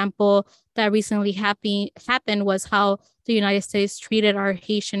prime example that recently happened was how the United States treated our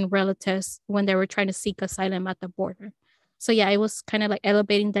Haitian relatives when they were trying to seek asylum at the border. So yeah, it was kind of like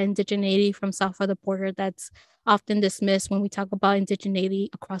elevating the indigeneity from south of the border that's often dismissed when we talk about indigeneity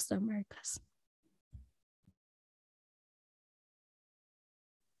across the Americas.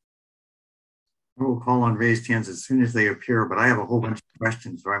 We'll call on raised hands as soon as they appear, but I have a whole bunch of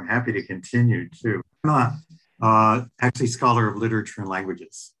questions, so I'm happy to continue too. I'm actually scholar of literature and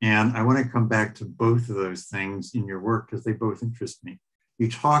languages, and I want to come back to both of those things in your work because they both interest me. You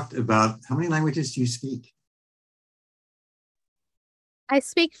talked about, how many languages do you speak? I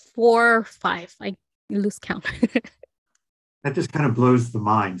speak 4 or 5. I lose count. That just kind of blows the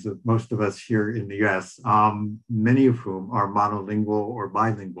minds of most of us here in the US, many of whom are monolingual or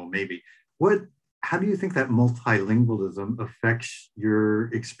bilingual, maybe. How do you think that multilingualism affects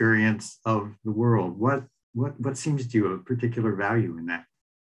your experience of the world? What seems to you of particular value in that?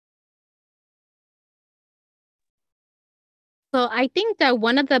 So I think that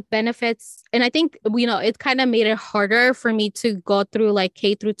one of the benefits, and I think, it kind of made it harder for me to go through like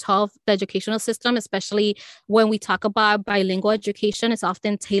K through 12, the educational system, especially when we talk about bilingual education, it's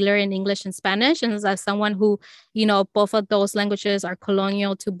often tailored in English and Spanish. And as someone who, both of those languages are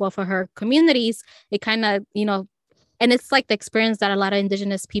colonial to both of her communities, it kind of, and it's like the experience that a lot of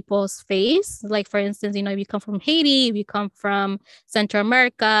indigenous peoples face. Like, for instance, if you come from Haiti, if you come from Central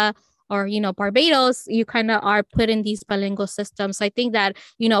America, or, Barbados, you kind of are put in these bilingual systems. So I think that,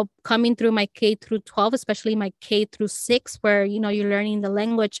 coming through my K through 12, especially my K through 6, where, you're learning the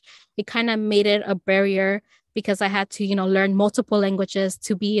language, it kind of made it a barrier because I had to, learn multiple languages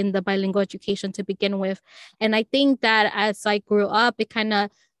to be in the bilingual education to begin with. And I think that as I grew up, it kind of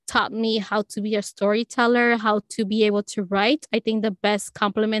taught me how to be a storyteller, how to be able to write. I think the best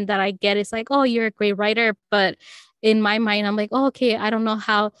compliment that I get is like, oh, you're a great writer. But in my mind, I'm like, oh, okay, I don't know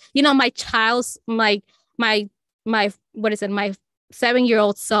how, my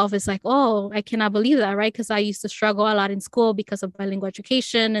 7-year-old self is like, oh, I cannot believe that, right? Because I used to struggle a lot in school because of bilingual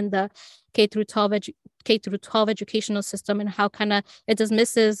education and the K through 12 educational system, and how kind of it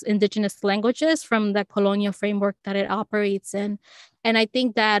dismisses indigenous languages from the colonial framework that it operates in. And I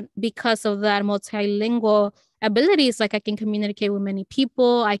think that because of that multilingual abilities, like I can communicate with many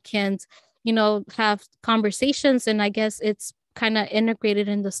people, I can, have conversations, and I guess it's kind of integrated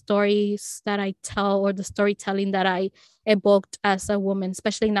in the stories that I tell or the storytelling that I evoked as a woman,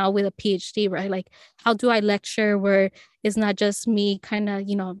 especially now with a PhD, right? Like, how do I lecture where it's not just me kind of,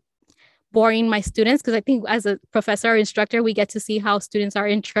 boring my students? Because I think as a professor or instructor, we get to see how students are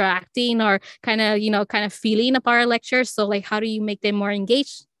interacting or kind of feeling about our lectures. So like, how do you make them more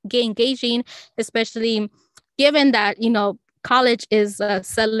engaging, especially given that, college is a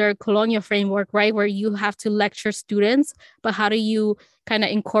settler colonial framework, right? Where you have to lecture students, but how do you kind of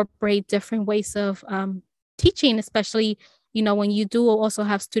incorporate different ways of teaching, especially, when you do also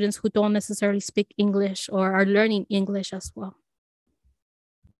have students who don't necessarily speak English or are learning English as well.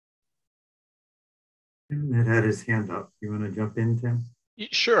 Tim had his hand up. You want to jump in, Tim?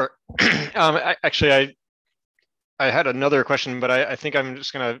 Sure. I had another question, but I think I'm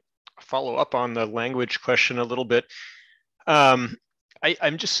just going to follow up on the language question a little bit. I'm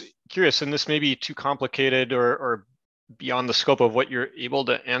just curious, and this may be too complicated or beyond the scope of what you're able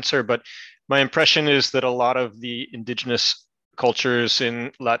to answer, but my impression is that a lot of the indigenous cultures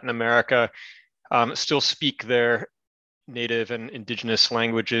in Latin America still speak their native and indigenous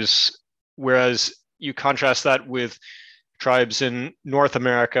languages, whereas you contrast that with tribes in North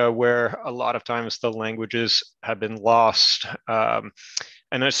America, where a lot of times the languages have been lost.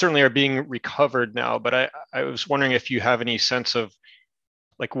 And they certainly are being recovered now, but I was wondering if you have any sense of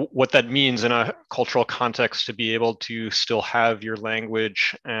like what that means in a cultural context to be able to still have your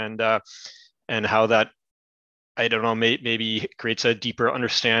language, and how that, I don't know, maybe creates a deeper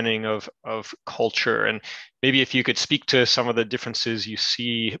understanding of culture. And maybe if you could speak to some of the differences you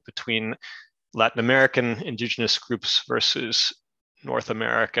see between Latin American indigenous groups versus North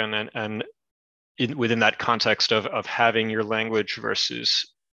American, and within that context of having your language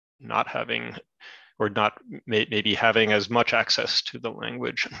versus not having, or not maybe having as much access to the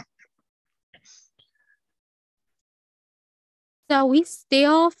language. So we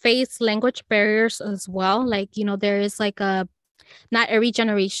still face language barriers as well. Like, there is like a not every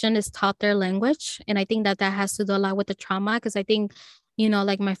generation is taught their language. And I think that that has to do a lot with the trauma, because I think, you know,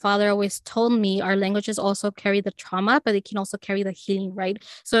 like my father always told me, our languages also carry the trauma, but it can also carry the healing, right?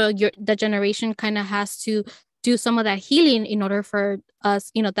 So the generation kind of has to do some of that healing in order for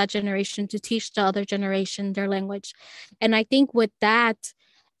us, you know, that generation to teach the other generation their language. And I think with that,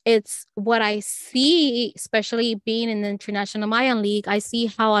 it's what I see, especially being in the International Mayan League. I see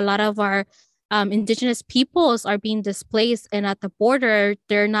how a lot of our indigenous peoples are being displaced, and at the border,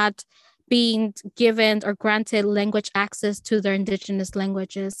 they're not being given or granted language access to their indigenous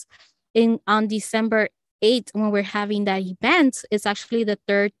languages. On December 8th, when we're having that event, it's actually the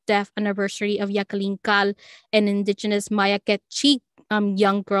third death anniversary of Yakalinkal, an indigenous Maya Quechua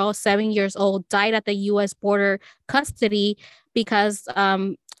young girl, 7 years old, died at the U.S. border custody because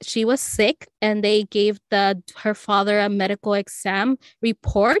she was sick, and they gave her father a medical exam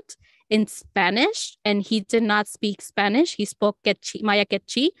report in Spanish, and he did not speak Spanish. He spoke Maya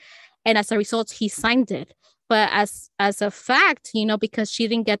Quechua, and as a result, he signed it. But as a fact, you know, because she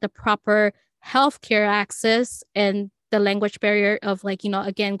didn't get the proper healthcare access and the language barrier of, like, you know,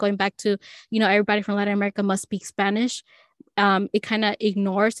 again, going back to, you know, everybody from Latin America must speak Spanish. It kind of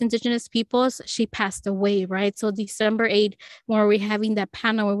ignores indigenous peoples. She passed away, right? So December 8th, when we're having that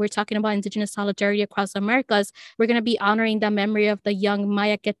panel where we're talking about indigenous solidarity across Americas, we're going to be honoring the memory of the young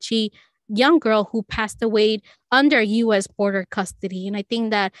Maya Quechua young girl who passed away under U.S. border custody. And I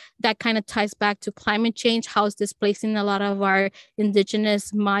think that that kind of ties back to climate change, how it's displacing a lot of our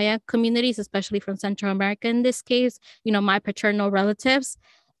indigenous Maya communities, especially from Central America in this case, you know, my paternal relatives,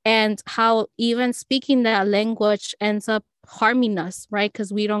 and how even speaking that language ends up harming us, right?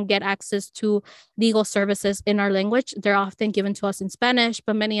 Because we don't get access to legal services in our language. They're often given to us in Spanish,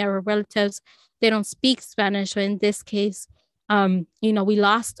 but many of our relatives, they don't speak Spanish. So in this case, you know, we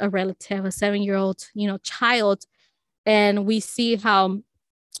lost a relative, a 7-year-old, you know, child, and we see how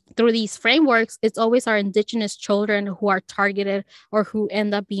through these frameworks, it's always our indigenous children who are targeted or who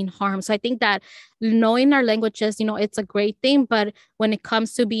end up being harmed. So I think that knowing our languages, you know, it's a great thing, but when it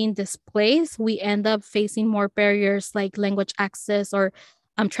comes to being displaced, we end up facing more barriers like language access or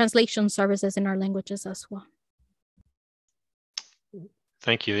translation services in our languages as well.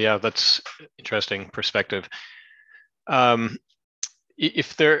 Thank you. Yeah, that's interesting perspective.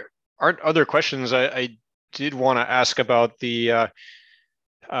 If there aren't other questions, I did want to ask about the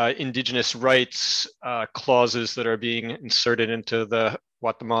indigenous rights clauses that are being inserted into the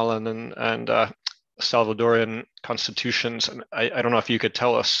Guatemalan and Salvadorian constitutions. And I don't know if you could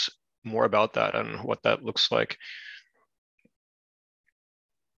tell us more about that and what that looks like.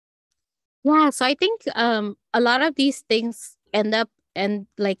 Yeah, so I think a lot of these things end up and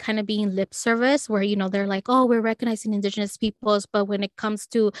like kind of being lip service where, you know, they're like, oh, we're recognizing indigenous peoples. But when it comes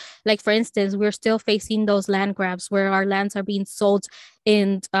to, like, for instance, we're still facing those land grabs where our lands are being sold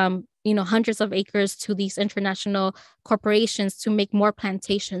in, you know, hundreds of acres to these international corporations to make more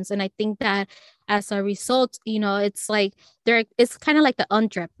plantations. And I think that as a result, you know, it's like it's kind of like the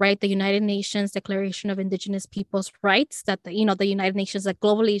UNDRIP, right? The United Nations Declaration of Indigenous Peoples' Rights that, you know, the United Nations that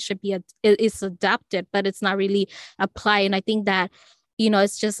globally should be, is adopted, but it's not really applied. And I think that, you know,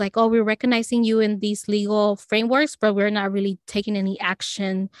 it's just like, oh, we're recognizing you in these legal frameworks, but we're not really taking any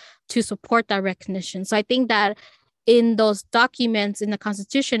action to support that recognition. So I think that in those documents in the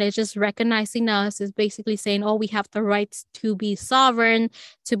Constitution, it's just recognizing us, is basically saying, oh, we have the rights to be sovereign,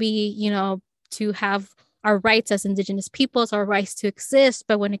 to be, you know, to have our rights as indigenous peoples, our rights to exist.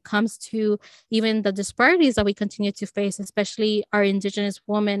 But when it comes to even the disparities that we continue to face, especially our indigenous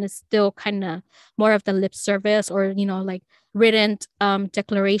women, is still kind of more of the lip service or, you know, like written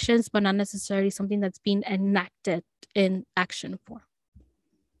declarations, but not necessarily something that's being enacted in action for.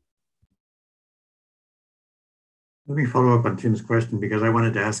 Let me follow up on Tim's question, because I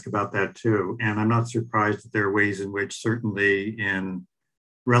wanted to ask about that too. And I'm not surprised that there are ways in which, certainly in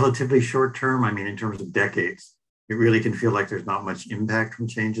relatively short term, I mean, in terms of decades, it really can feel like there's not much impact from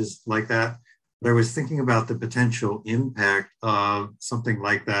changes like that. But I was thinking about the potential impact of something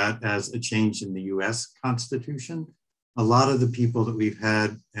like that as a change in the US Constitution. A lot of the people that we've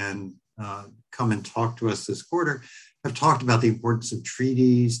had and come and talk to us this quarter have talked about the importance of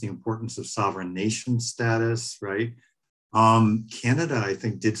treaties, the importance of sovereign nation status, right? Canada, I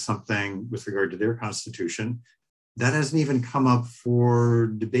think, did something with regard to their constitution that hasn't even come up for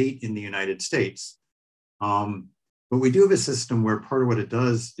debate in the United States. But we do have a system where part of what it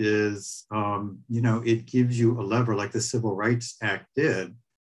does is, you know, it gives you a lever, like the Civil Rights Act did,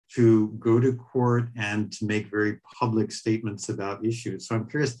 to go to court and to make very public statements about issues. So I'm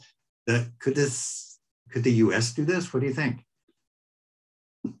curious, that could the US do this? What do you think?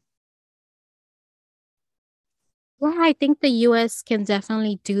 Yeah, I think the US can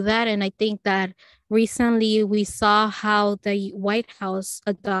definitely do that. And I think that recently we saw how the White House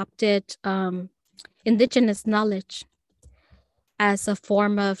adopted indigenous knowledge as a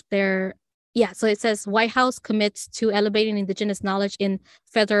form of their, yeah, so it says White House commits to elevating indigenous knowledge in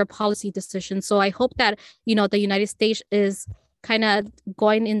federal policy decisions. So I hope that, the United States is kind of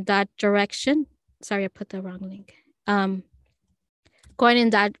going in that direction. Sorry, I put the wrong link. Going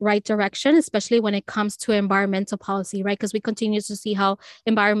in that right direction, especially when it comes to environmental policy, right? Because we continue to see how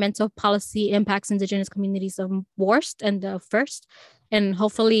environmental policy impacts indigenous communities the worst and the first. And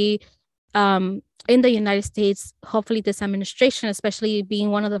hopefully, in the United States, hopefully this administration, especially being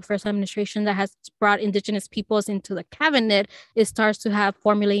one of the first administration that has brought indigenous peoples into the cabinet, it starts to have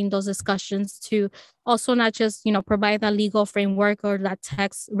formulating those discussions to also not just, provide that legal framework or that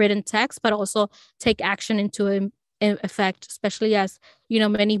written text, but also take action into effect, especially as,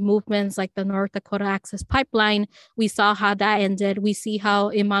 many movements like the North Dakota Access Pipeline, we saw how that ended. We see how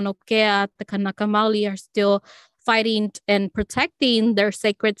in Mauna Kea, the Kanaka Maoli are still fighting and protecting their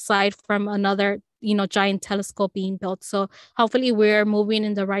sacred site from another, giant telescope being built. So hopefully we're moving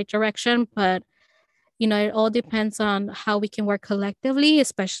in the right direction, but, it all depends on how we can work collectively,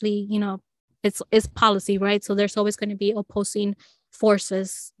 especially, it's policy, right? So there's always going to be opposing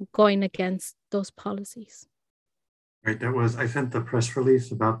forces going against those policies. Right, I sent the press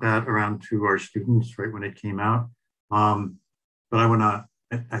release about that around to our students right when it came out. But I want to,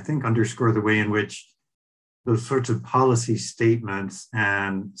 I think, underscore the way in which those sorts of policy statements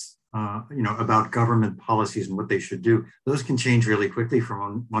and, about government policies and what they should do, those can change really quickly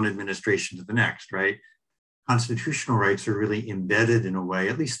from one administration to the next, right? Constitutional rights are really embedded in a way,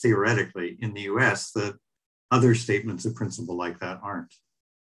 at least theoretically, in the US, that other statements of principle like that aren't.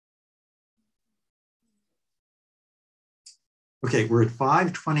 Okay, we're at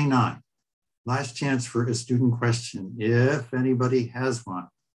 5:29. Last chance for a student question, if anybody has one.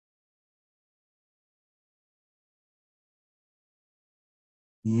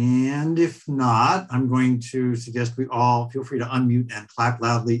 And if not, I'm going to suggest we all feel free to unmute and clap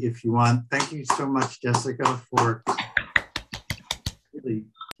loudly if you want. Thank you so much, Jessica, for really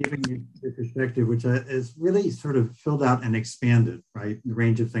giving you the perspective, which is really sort of filled out and expanded, right? The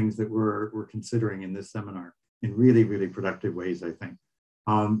range of things that we're considering in this seminar in really, really productive ways, I think.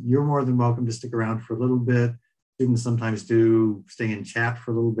 You're more than welcome to stick around for a little bit. Students sometimes do stay in chat for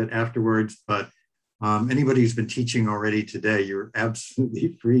a little bit afterwards, but anybody who's been teaching already today, you're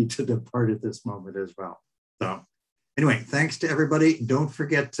absolutely free to depart at this moment as well. So anyway, thanks to everybody. Don't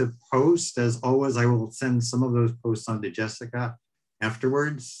forget to post. As always, I will send some of those posts on to Jessica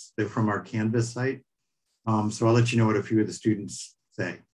afterwards. They're from our Canvas site. So I'll let you know what a few of the students say.